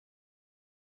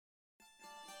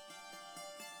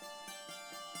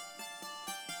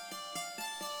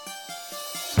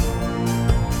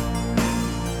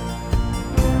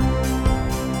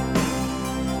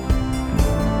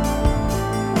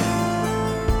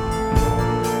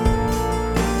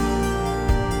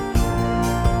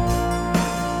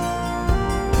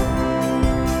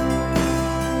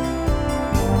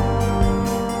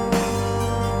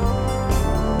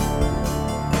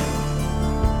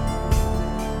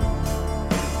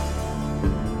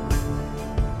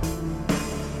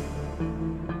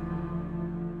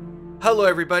Hello,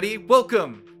 everybody.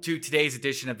 Welcome to today's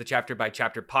edition of the Chapter by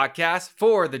Chapter podcast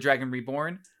for The Dragon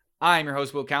Reborn. I'm your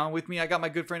host, Will Callan. With me, I got my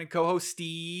good friend and co-host,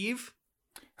 Steve.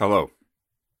 Hello.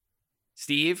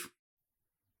 Steve.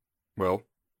 Will.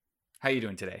 How you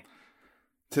doing today?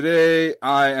 Today,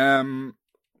 I am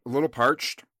a little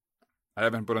parched. I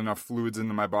haven't put enough fluids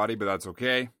into my body, but that's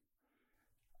okay.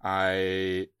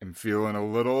 I am feeling a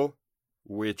little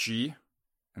witchy,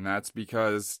 and that's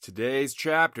because today's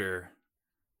chapter,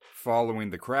 Following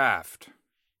the Craft,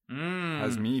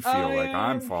 has me feel like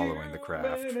I'm following the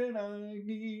craft.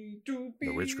 The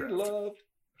witchcraft. I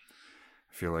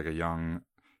feel like a young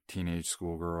teenage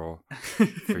schoolgirl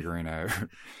figuring out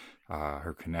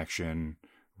her connection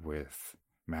with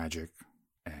magic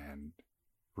and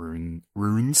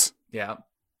runes. Yeah,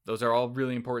 those are all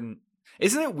really important.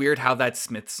 Isn't it weird how that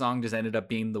Smith song just ended up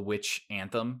being the witch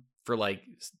anthem for like...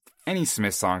 Any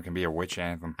Smith song can be a witch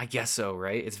anthem. I guess so,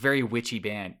 right? It's very witchy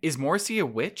band. Is Morrissey a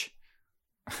witch?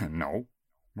 No.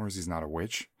 Morrissey's not a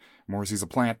witch. Morrissey's a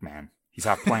plant man. He's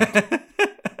half plant.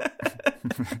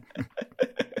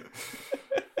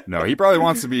 No, he probably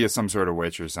wants to be some sort of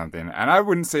witch or something. And I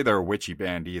wouldn't say they're a witchy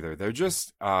band either. They're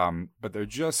just, but they're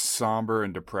just somber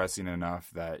and depressing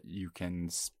enough that you can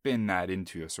spin that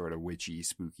into a sort of witchy,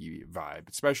 spooky vibe.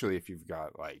 Especially if you've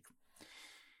got like,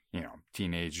 you know,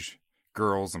 teenage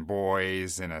girls and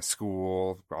boys in a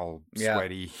school, all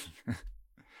sweaty.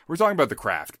 We're talking about The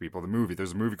Craft, people. The movie.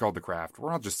 There's a movie called The Craft.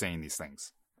 We're not just saying these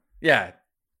things. Yeah.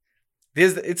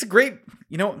 It's a great,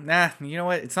 you know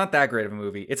what? It's not that great of a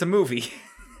movie. It's a movie.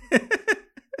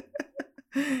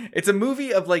 It's a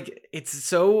movie of like, it's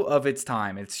so of its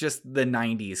time. It's just the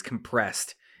 90s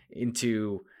compressed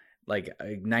into like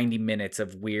 90 minutes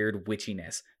of weird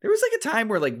witchiness. There was like a time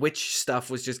where like witch stuff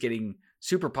was just getting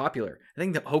super popular. I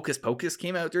think the Hocus Pocus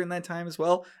came out during that time as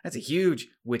well. That's a huge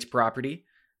witch property.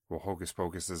 Well, Hocus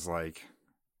Pocus is like,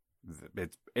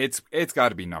 it's got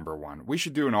to be number one. We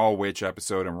should do an all witch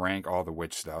episode and rank all the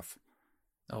witch stuff.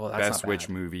 Oh, that's best not bad. Witch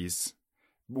movies.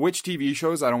 Witch TV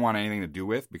shows I don't want anything to do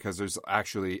with because there's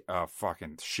actually a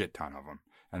fucking shit ton of them.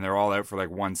 And they're all out for like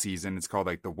one season. It's called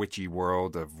like The Witchy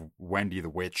World of Wendy the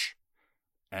Witch.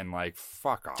 And like,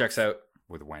 fuck off. Checks out.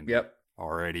 With Wendy. Yep.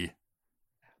 Already.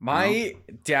 My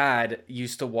dad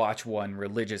used to watch one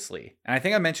religiously. And I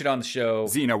think I mentioned on the show.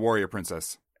 Xena, Warrior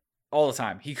Princess. All the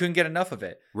time. He couldn't get enough of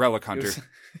it. Relic Hunter.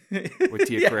 With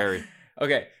Tia Carrere.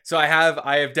 Okay, so I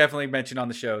have definitely mentioned on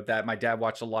the show that my dad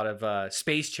watched a lot of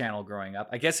Space Channel growing up.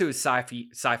 I guess it was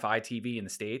sci-fi TV in the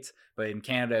States, but in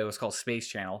Canada it was called Space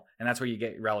Channel, and that's where you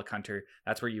get Relic Hunter.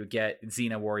 That's where you get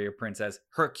Xena, Warrior Princess.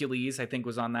 Hercules, I think,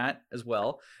 was on that as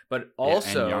well. But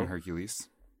also... and Young Hercules.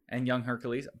 And Young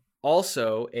Hercules.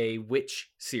 Also a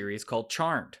witch series called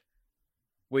Charmed,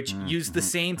 which used the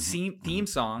same theme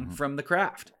song from The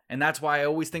Craft. And that's why I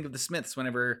always think of the Smiths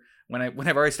whenever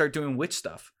I start doing witch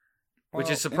stuff. Which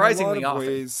is surprisingly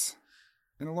often.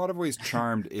 In a lot of ways,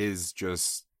 Charmed is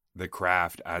just The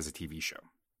Craft as a TV show.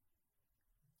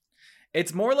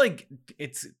 It's more like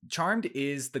Charmed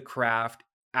is The Craft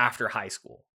after high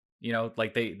school. You know,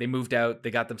 like they moved out,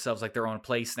 they got themselves like their own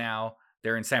place now.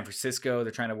 They're in San Francisco.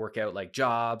 They're trying to work out like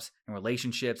jobs and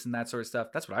relationships and that sort of stuff.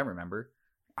 That's what I remember.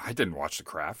 I didn't watch The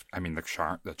Craft. I mean, The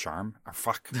Charm. Oh,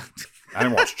 fuck. I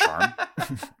didn't watch Charm.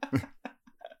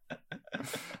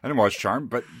 I didn't watch Charm,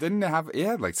 but it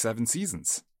had like 7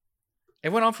 seasons. It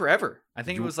went on forever. I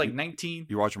think it was like 19.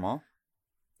 You watch them all?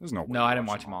 There's no way. No, I didn't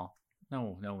watch them all.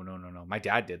 No. My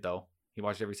dad did though. He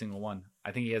watched every single one.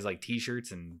 I think he has like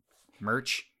t-shirts and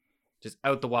merch just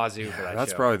out the wazoo for that show.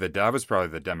 That was probably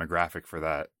the demographic for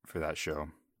that show.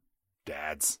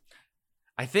 Dads.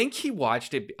 I think he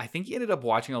watched it. I think he ended up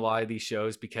watching a lot of these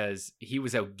shows because he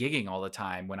was out gigging all the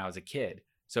time when I was a kid.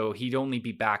 So he'd only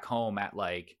be back home at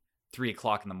like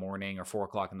 3:00 in the morning or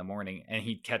 4:00 in the morning, and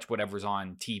he'd catch whatever's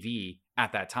on TV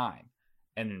at that time.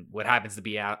 And what happens to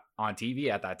be on TV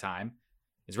at that time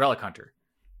is Relic Hunter.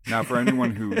 Now, for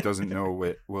anyone who doesn't know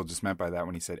what Will just meant by that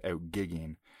when he said out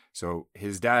gigging, so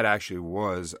his dad actually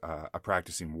was a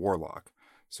practicing warlock.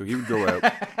 So he would go out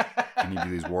and he'd do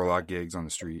these warlock gigs on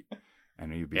the street,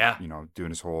 and he'd be doing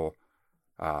his whole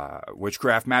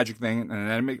witchcraft magic thing, and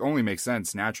then it only makes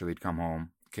sense naturally to come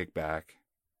home, kick back.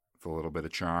 A little bit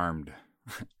of Charmed.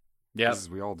 Yeah, as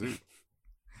we all do.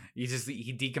 He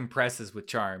decompresses with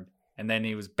Charmed, and then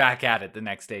he was back at it the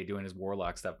next day doing his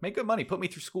warlock stuff. Make good money, put me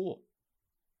through school.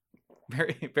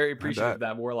 Very, very appreciative of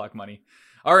that warlock money.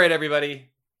 All right, everybody.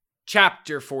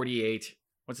 Chapter 48.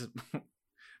 What's it?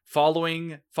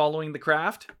 Following the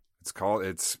Craft. It's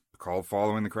called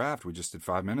Following the Craft. We just did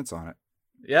 5 minutes on it.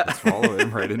 Yeah, let's follow him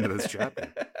right into this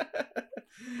chapter.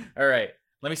 All right.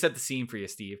 let me set the scene for you,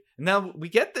 Steve. And now we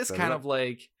get this Set it kind up.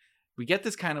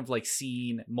 of like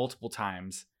scene multiple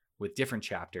times with different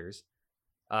chapters.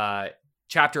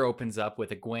 Chapter opens up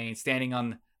with Egwene standing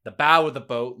on the bow of the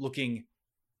boat, looking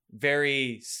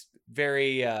very,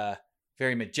 very,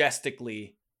 very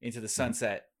majestically into the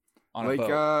sunset on a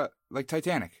boat. Like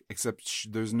Titanic,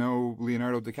 except there's no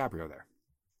Leonardo DiCaprio there.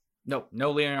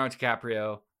 No Leonardo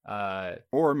DiCaprio.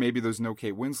 Or maybe there's no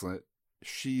Kate Winslet.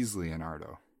 She's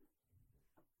Leonardo.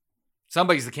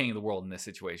 Somebody's the king of the world in this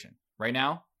situation. Right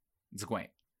now, it's Egwene.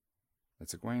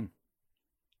 That's Egwene.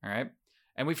 All right.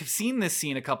 And we've seen this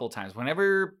scene a couple of times.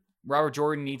 Whenever Robert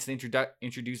Jordan needs to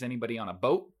introduce anybody on a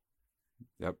boat.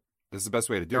 Yep. This is the best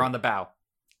way to do it. They're on the bow.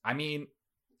 I mean,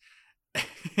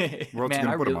 Where else you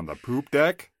gonna put them on the poop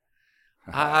deck?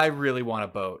 I really want a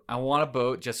boat. I want a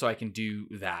boat just so I can do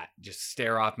that. Just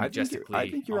stare off majestically. I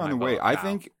think you're on the way. I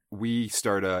think we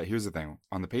start here's the thing.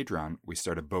 On the Patreon, we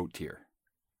start a boat tier.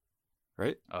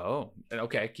 Right? Oh,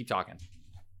 okay. Keep talking.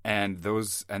 And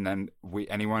then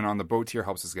anyone on the boat tier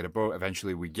helps us get a boat.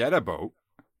 Eventually we get a boat.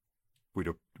 We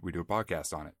do a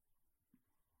podcast on it.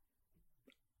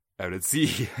 Out at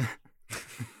sea.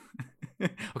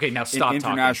 Okay, now stop in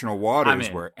international talking. waters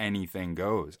where anything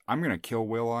goes. I'm gonna kill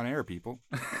Will on air, people.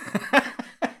 I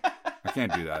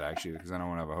can't do that actually because I don't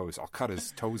want to have a host. I'll cut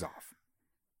his toes off.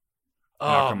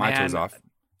 I'll cut my toes off,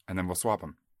 and then we'll swap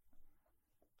them.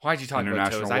 Why'd you talk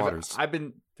about toes? Waters. I've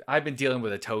been dealing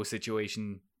with a toe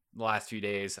situation the last few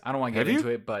days. I don't want to get into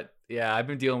it, but yeah, I've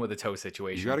been dealing with a toe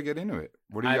situation. You got to get into it.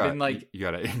 What do you got? You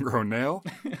got an ingrown nail?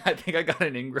 I think I got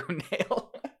an ingrown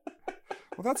nail.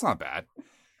 Well, that's not bad.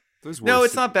 No,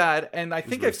 it's not bad, and I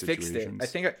think I fixed it. I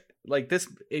think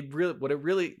what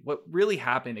really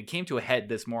happened. It came to a head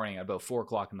this morning at about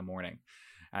 4:00 in the morning,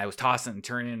 and I was tossing and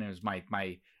turning, and it was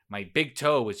my big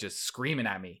toe was just screaming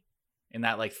at me, in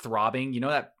that like throbbing. You know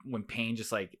that when pain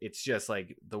just like it's just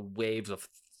like the waves of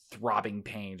throbbing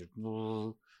pain.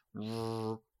 From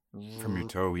your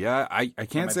toe, yeah. I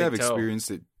can't say I've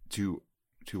experienced it too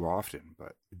often,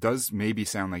 but it does maybe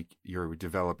sound like you're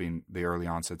developing the early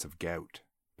onsets of gout.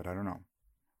 But I don't know.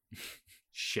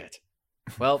 Shit.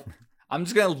 Well, I'm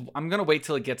gonna wait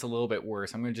till it gets a little bit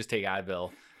worse. I'm gonna just take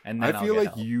Advil, and then I feel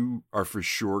like you are for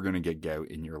sure gonna get gout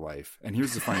in your life. And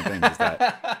here's the funny thing is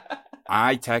that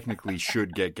I technically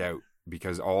should get gout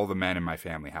because all the men in my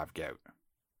family have gout.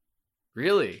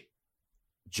 Really?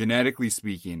 Genetically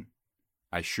speaking,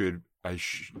 I should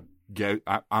gout.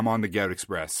 I'm on the Gout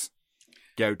Express.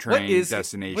 Gout train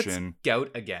destination. What's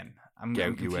gout again? I'm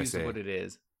Gout confused USA. with what it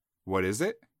is. What is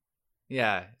it?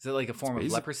 Yeah, is it like a form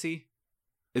of leprosy?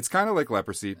 It's kind of like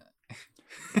leprosy.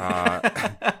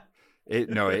 It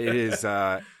is.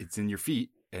 It's in your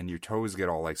feet, and your toes get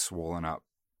all like swollen up,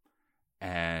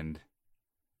 and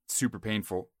it's super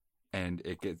painful. And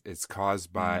it's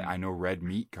caused by I know red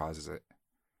meat causes it,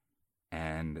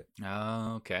 and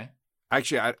okay.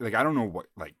 Actually, I don't know what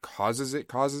like causes it,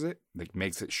 like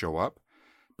makes it show up,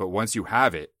 but once you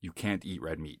have it, you can't eat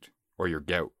red meat, or your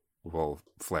gout will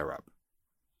flare up.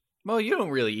 Well, you don't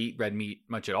really eat red meat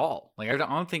much at all. Like I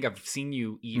don't think I've seen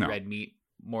you eat red meat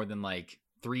more than like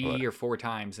 3 or 4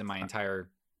 times in my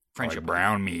entire friendship. Like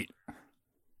brown meat.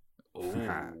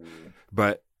 Oh.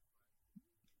 But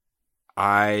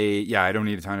I don't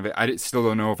eat a ton of it. I still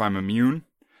don't know if I'm immune.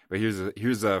 But here's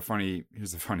a funny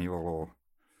little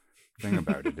thing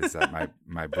about it is that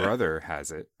my brother has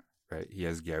it. Right, he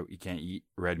has gout. He can't eat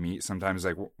red meat. Sometimes,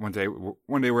 like one day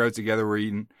we're out together. We're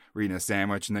eating a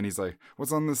sandwich, and then he's like,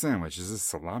 "What's on the sandwich? Is this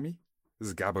salami? This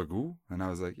is gabagool?" And I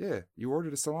was like, "Yeah, you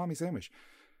ordered a salami sandwich."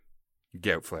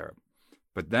 Gout flare up,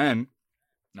 but then,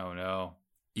 oh no,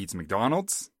 eats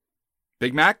McDonald's,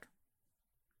 Big Mac,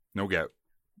 no gout.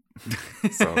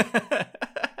 So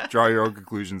draw your own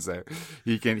conclusions there.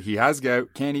 He has gout,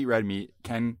 can't eat red meat,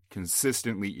 can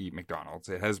consistently eat McDonald's.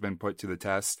 It has been put to the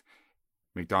test.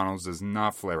 McDonald's does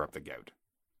not flare up the gout.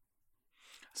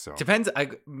 So depends.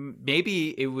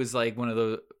 Maybe it was like one of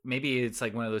those. Maybe it's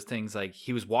like one of those things. Like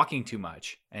he was walking too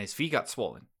much and his feet got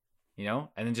swollen, and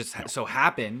then just so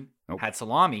happened had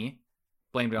salami,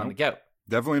 blamed it on the gout.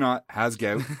 Definitely not has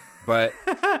gout, but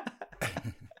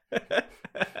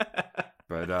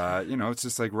it's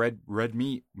just like red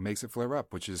meat makes it flare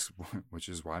up, which is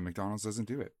why McDonald's doesn't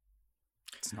do it.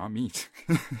 It's not meat.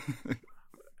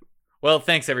 Well,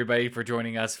 thanks everybody for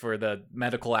joining us for the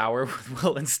medical hour with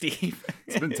Will and Steve.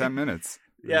 It's been 10 minutes.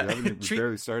 Yeah. We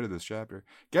barely started this chapter.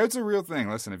 Gout's a real thing.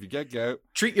 Listen, if you get gout,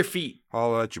 treat your feet.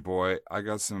 Holla at your boy. I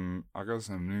got some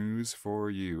news for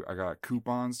you. I got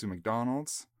coupons to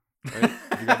McDonald's. Right?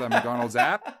 If you got that McDonald's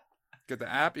app, get the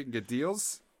app, you can get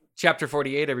deals. Chapter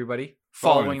 48, everybody.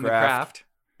 Following the craft.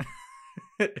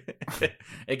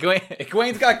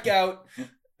 Egwene's got gout.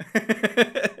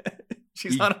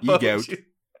 She's on a boat. Gout.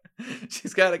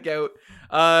 She's got a gout.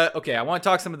 Okay, I want to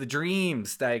talk some of the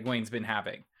dreams that Egwene's been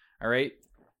having. All right,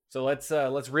 so let's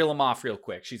reel them off real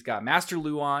quick. She's got Master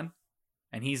Luon,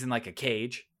 and he's in like a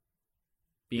cage,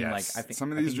 being Yes. like I think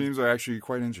some of these dreams are actually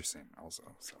quite interesting. Also,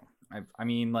 so I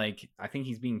mean, like I think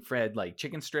he's being fed like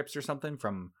chicken strips or something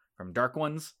from Dark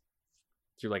Ones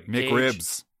through like a cage.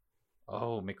 McRibs.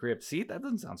 Oh, McRib. See, that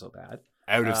doesn't sound so bad.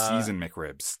 Out of season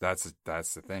McRibs.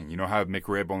 That's the thing. You know how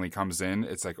McRib only comes in?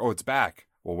 It's like, oh, it's back.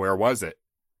 Well, where was it?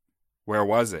 Where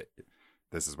was it?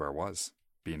 This is where it was.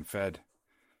 Being fed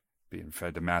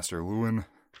to Master Lewin.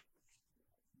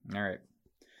 All right.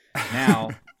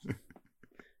 Now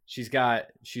she's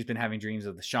been having dreams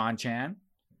of the Shan Chan.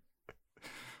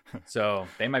 So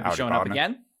they might be showing up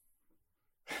again.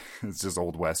 It's just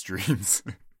Old West dreams.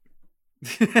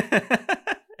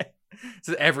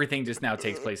 So everything just now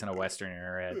takes place in a Western in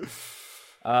her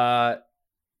head.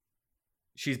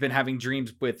 She's been having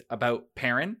dreams about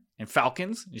Perrin and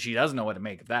falcons. And she doesn't know what to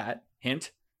make of that.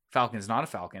 Hint, falcon's not a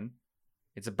falcon.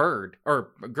 It's a bird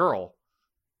or a girl.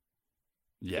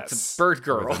 Yes. It's a bird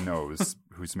girl. With a nose,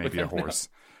 who's maybe a horse.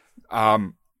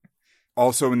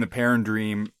 Also in the Perrin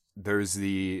dream, there's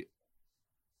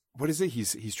what is it?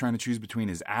 He's trying to choose between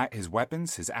his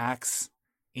weapons, his axe.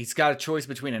 He's got a choice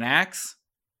between an axe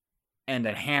and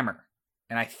a hammer.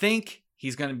 And I think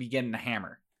he's going to be getting a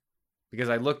hammer. Because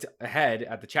I looked ahead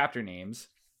at the chapter names,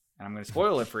 and I'm going to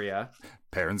spoil it for you.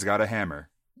 Perrin's got a hammer.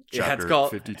 Chapter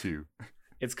 52.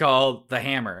 It's called The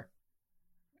Hammer.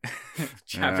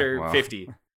 Chapter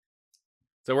 50.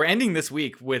 So we're ending this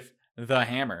week with The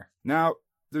Hammer. Now,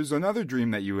 there's another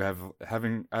dream that you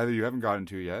either you haven't gotten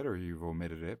to yet or you've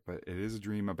omitted it, but it is a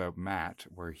dream about Matt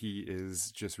where he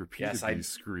is just repeatedly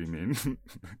screaming,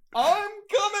 I'm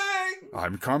coming!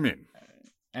 I'm coming.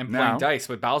 And playing dice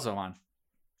with Balzo on.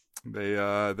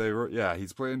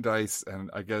 He's playing dice, and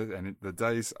I guess, and the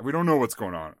dice, we don't know what's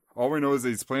going on. All we know is that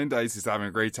he's playing dice, he's having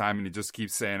a great time, and he just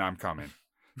keeps saying, I'm coming.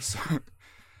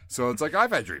 So it's like,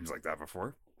 I've had dreams like that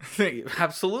before.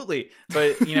 Absolutely.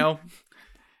 But,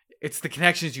 it's the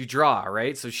connections you draw,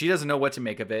 right? So she doesn't know what to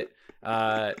make of it.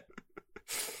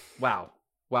 Wow.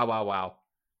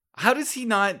 How does he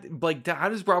not, how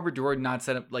does Robert Jordan not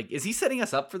set up, is he setting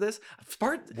us up for this?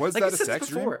 Was that a sex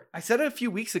dream? I said it a few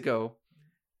weeks ago.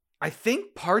 I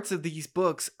think parts of these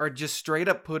books are just straight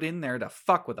up put in there to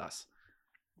fuck with us.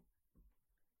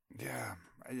 Yeah.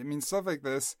 I mean, stuff like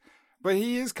this. But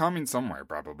he is coming somewhere,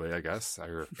 probably, I guess.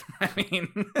 I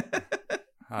mean...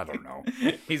 I don't know.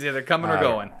 He's either coming or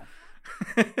going.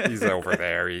 He's over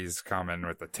there. He's coming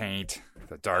with the taint.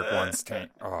 The Dark One's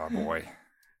taint. Oh, boy.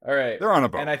 All right. They're on a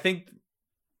boat. And I think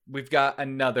we've got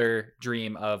another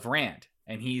dream of Rand.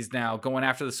 And he's now going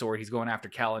after the sword. He's going after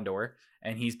Kalendor.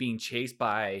 And he's being chased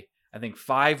by, I think,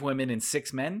 5 women and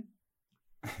 6 men.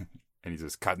 And he's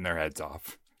just cutting their heads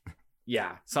off.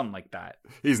 Yeah, something like that.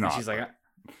 He's not. And she's like,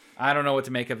 I don't know what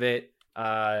to make of it.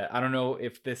 I don't know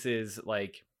if this is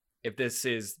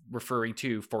referring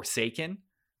to Forsaken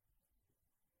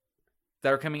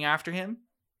that are coming after him.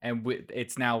 And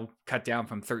it's now cut down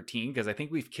from 13 because I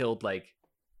think we've killed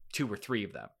 2 or 3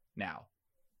 of them now.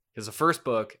 Because the first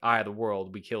book, Eye of the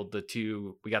World, we killed the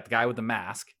 2. We got the guy with the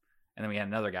mask, and then we had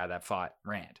another guy that fought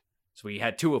Rand. So we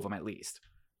had 2 of them at least.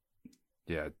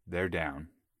 Yeah, they're down.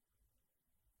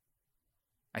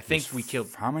 I think we killed...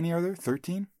 How many are there?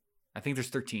 13? I think there's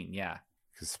 13, yeah.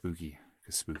 Because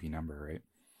spooky number, right?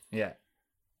 Yeah.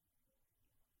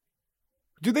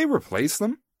 Do they replace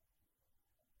them?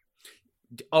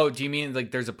 Oh, do you mean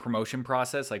there's a promotion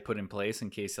process put in place in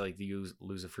case you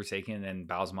lose a Forsaken and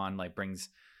Balzamon brings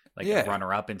a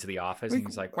runner up into the office and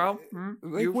he's like, well,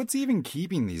 what's even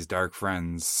keeping these dark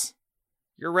friends?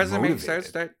 Your resume motivated?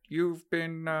 says that you've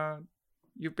been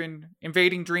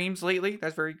invading dreams lately.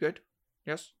 That's very good.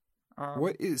 Yes.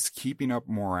 What is keeping up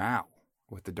morale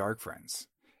with the dark friends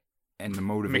and the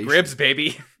motivation? McRibs,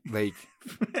 baby. Well,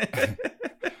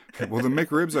 the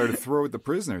McRibs are to throw at the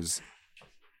prisoners.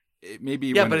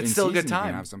 Maybe but it's still a good time. You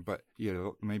can have some, but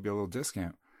maybe a little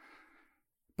discount.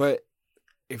 But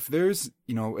if there's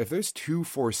 2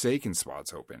 Forsaken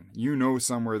spots open,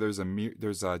 somewhere there's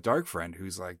a dark friend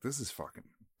who's like, this is fucking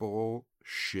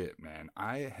bullshit, man.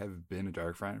 I have been a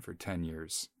dark friend for 10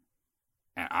 years,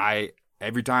 and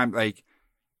every time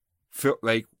feel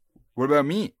what about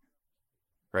me,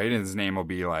 right? And his name will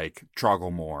be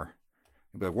Trogglemore.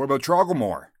 He'll be like, what about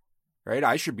Trogglemore, right?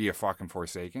 I should be a fucking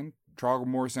Forsaken.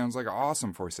 Trogglemore sounds like an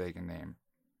awesome Forsaken name.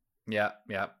 Yeah.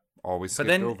 Always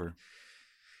skipped over.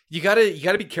 You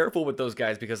gotta be careful with those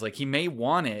guys because he may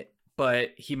want it, but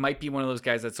he might be one of those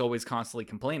guys that's always constantly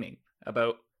complaining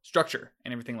about structure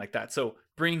and everything like that. So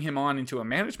bringing him on into a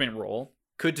management role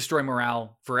could destroy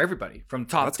morale for everybody from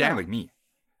top That's down. kind of like me.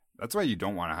 That's why you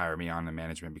don't want to hire me on the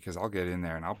management, because I'll get in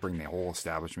there and I'll bring the whole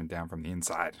establishment down from the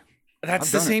inside.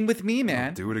 That's the same with me, man.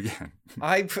 I'll do it again.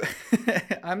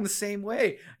 I'm the same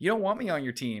way. You don't want me on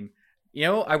your team. You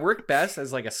know, I work best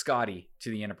as like a Scotty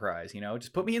to the Enterprise. You know,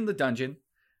 just put me in the dungeon.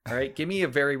 All right, give me a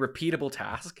very repeatable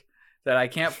task that I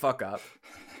can't fuck up.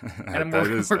 And I'm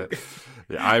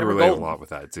I relate a lot with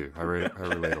that too. I relate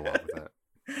a lot with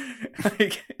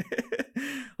that.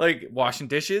 like washing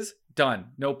dishes, done,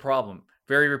 no problem.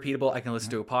 Very repeatable. I can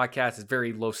listen to a podcast. It's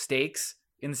very low stakes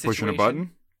in the situation. Pushing a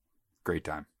button, great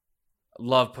time.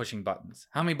 Love pushing buttons.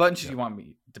 How many buttons do you want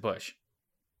me to push?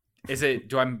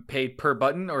 Do I paid per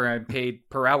button or I'm paid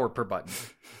per hour per button?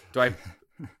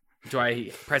 Do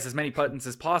I press as many buttons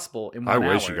as possible in 1 hour?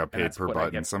 I wish you got paid per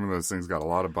button. Some of those things got a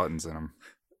lot of buttons in them.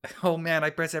 Oh man, I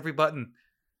press every button.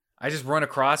 I just run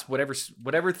across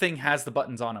whatever thing has the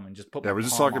buttons on them and just put. Yeah, we're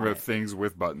just talking about things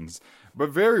with buttons,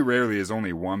 but very rarely is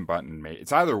only one button made.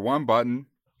 It's either one button,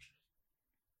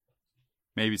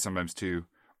 maybe sometimes two,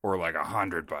 or like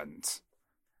 100 buttons.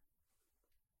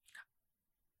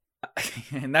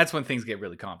 And that's when things get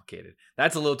really complicated.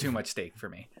 That's a little too much stake for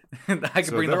me. I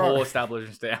could bring the whole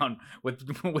establishment down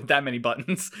with that many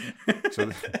buttons.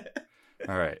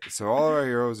 All right. So all of our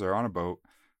heroes are on a boat.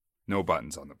 No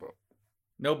buttons on the boat.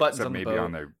 No buttons except on the maybe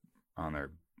boat. on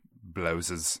their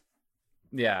blouses.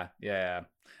 Yeah.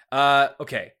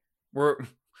 Okay. We're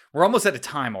almost at a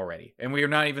time already, and we are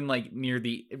not even like near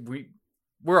the.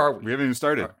 Where are we? We haven't even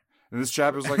started. And this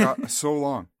chapter's like so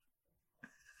long.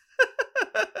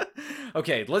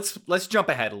 Okay, let's jump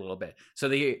ahead a little bit. So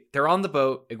they're on the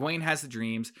boat. Egwene has the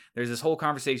dreams. There's this whole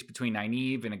conversation between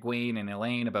Nynaeve and Egwene and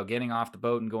Elaine about getting off the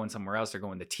boat and going somewhere else. They're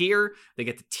going to Tyr. They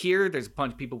get to Tyr. There's a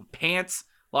bunch of people with pants,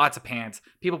 lots of pants.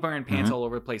 People wearing pants all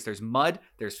over the place. There's mud.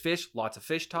 There's fish. Lots of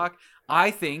fish talk.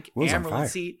 I think Amyrlin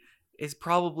Seat is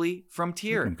probably from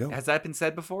Tyr. Has that been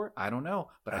said before? I don't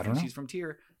know, but I think she's from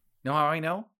Tyr. Know how I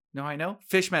know?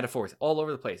 Fish metaphors all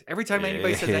over the place. Every time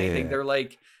anybody says anything, they're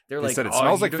like, said it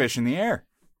smells like fish in the air.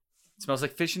 It smells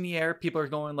like fish in the air. People are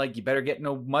going like, you better get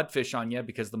no mudfish on you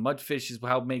because the mudfish is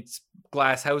how makes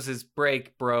glass houses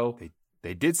break, bro.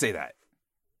 They did say that.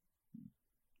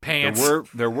 Pants.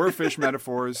 There were fish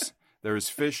metaphors. There was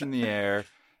fish in the air.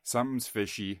 Something's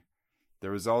fishy.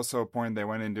 There was also a point they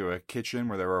went into a kitchen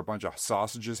where there were a bunch of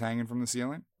sausages hanging from the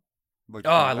ceiling.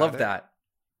 I love that.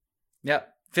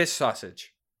 Yep. Fish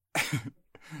sausage.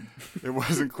 It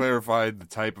wasn't clarified the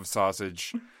type of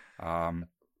sausage.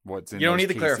 What's in you don't need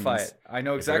to casings. clarify it. I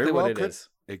know exactly what it is.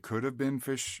 It could have been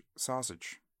fish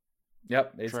sausage.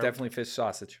 Yep, it's definitely fish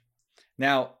sausage.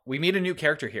 Now, we meet a new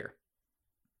character here.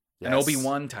 Yes. An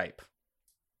Obi-Wan type.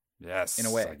 Yes, in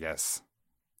a way. I guess.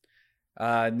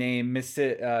 Named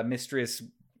Mistress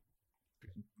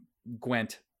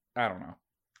Gwent. I don't know.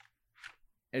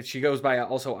 And she goes by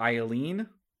also Eileen.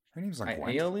 Her name's like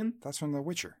Gwent. Eileen? That's from The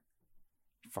Witcher.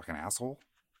 You fucking asshole.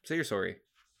 Say you're sorry.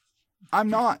 I'm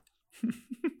not.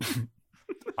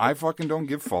 I fucking don't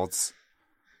give false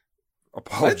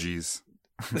apologies.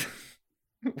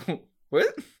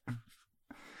 What?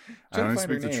 I only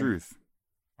speak the truth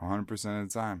 100% of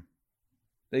the time.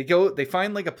 They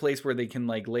find like a place where they can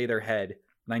like lay their head.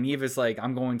 Nynaeve is like,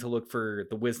 I'm going to look for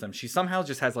the wisdom. She somehow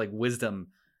just has like wisdom.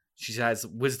 She has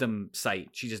wisdom sight.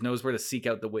 She just knows where to seek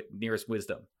out the nearest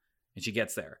wisdom. And she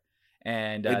gets there.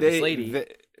 And this lady...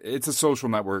 it's a social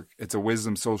network. It's a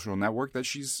wisdom social network that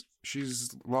she's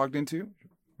logged into.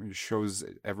 It shows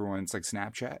everyone. It's like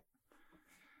Snapchat.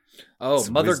 Oh, it's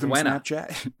Mother Gwenna.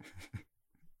 Snapchat.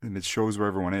 And it shows where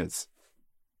everyone is.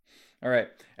 All right.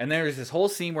 And there's this whole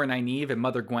scene where Nynaeve and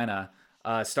Mother Gwenna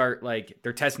start like,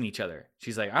 they're testing each other.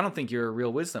 She's like, I don't think you're a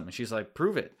real wisdom. And she's like,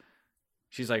 prove it.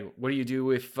 She's like, what do you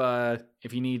do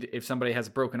if somebody has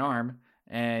a broken arm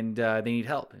and they need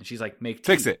help? And she's like, make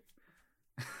tea. Fix it.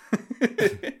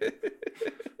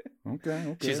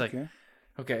 Okay. She's like,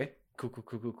 okay,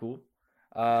 cool.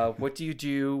 What do you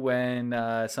do when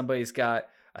somebody's got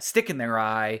a stick in their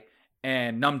eye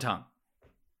and numb tongue?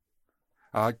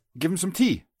 Give them some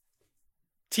tea.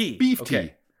 Beef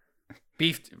tea.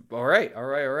 Beef. All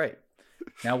right.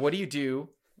 Now, what do you do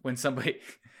when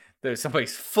there's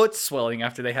somebody's foot swelling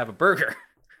after they have a burger?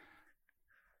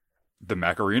 The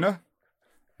Macarena?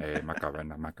 Hey,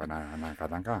 Macarena.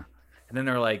 And then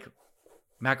they're like,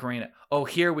 Macarena. Oh,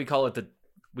 here we call it the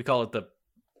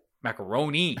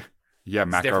macaroni. Yeah,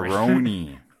 it's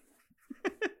macaroni.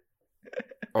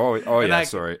 Yeah,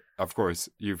 sorry. Of course,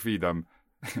 you feed them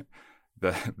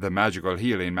the magical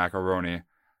healing macaroni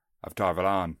of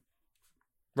Tarvalon.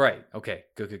 Right. Okay.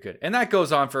 Good. And that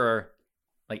goes on for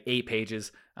like 8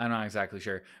 pages. I'm not exactly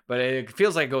sure, but it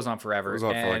feels like it goes on forever. It goes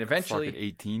on for like eventually, fucking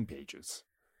 18 pages.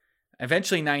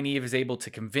 Eventually, Nynaeve is able to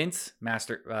convince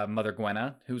Mother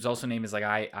Gwenna, whose also name is like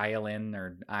Eileen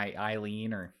or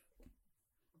Eileen or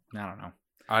I don't know.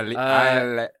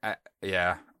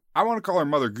 Yeah. I want to call her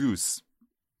Mother Goose.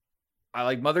 I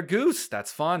like Mother Goose.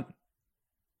 That's fun.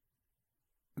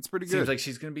 It's pretty good. Seems like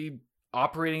she's going to be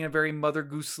operating in a very Mother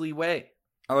Goosely way.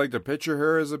 I like to picture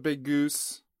her as a big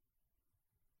goose.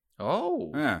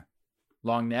 Oh. Yeah.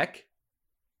 Long neck.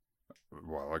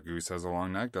 Well, a goose has a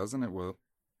long neck, doesn't it, Will?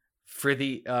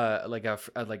 Frithy, like a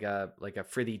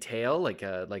frithy tail, like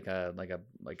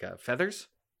a feathers.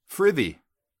 Frithy.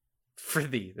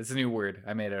 Frithy. That's a new word.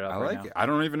 I made it up. I like it. I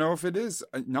don't even know if it is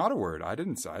not a word. I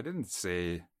didn't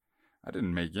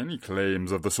make any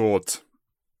claims of the sort.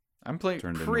 I'm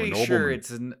pretty sure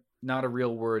it's not a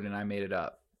real word, and I made it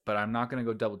up. But I'm not gonna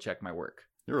go double check my work.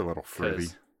 You're a little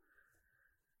frithy.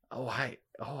 I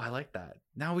like that.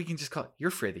 Now we can just call it.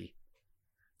 You're frithy.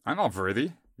 I'm not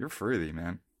frithy. You're frithy,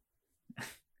 man.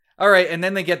 All right, and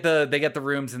then they get the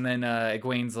rooms, and then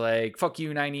Egwene's like, "Fuck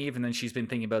you, Nynaeve," and then she's been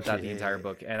thinking about that the entire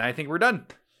book, and I think we're done.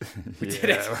 We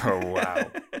did it. Oh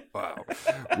wow.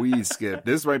 We skipped.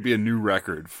 This might be a new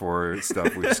record for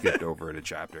stuff we skipped over in a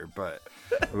chapter, but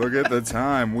look at the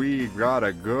time. We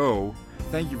gotta go.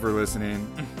 Thank you for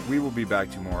listening. We will be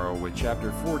back tomorrow with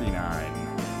chapter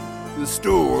 49. The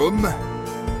Storm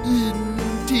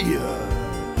in Tia.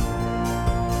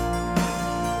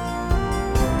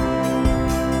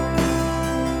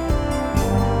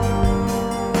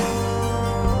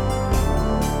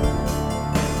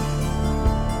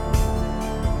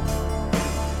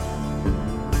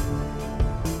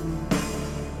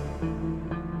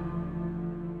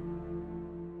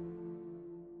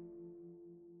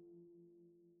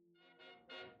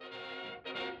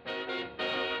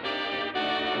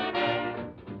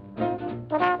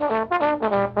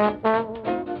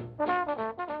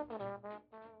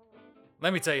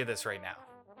 Let me tell you this right now.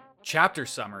 Chapter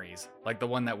summaries, like the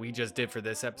one that we just did for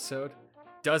this episode,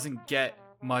 doesn't get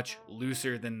much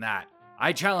looser than that.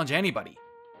 I challenge anybody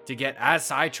to get as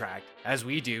sidetracked as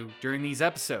we do during these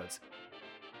episodes.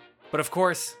 But of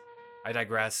course, I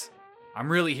digress.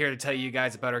 I'm really here to tell you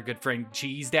guys about our good friend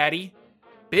Cheese Daddy,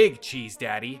 Big Cheese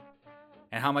Daddy,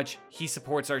 and how much he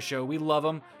supports our show. We love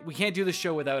him. We can't do the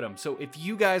show without him. So if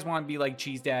you guys want to be like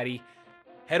Cheese Daddy,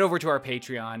 head over to our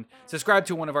Patreon, subscribe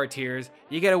to one of our tiers.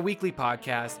 You get a weekly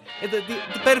podcast. The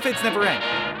benefits never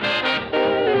end.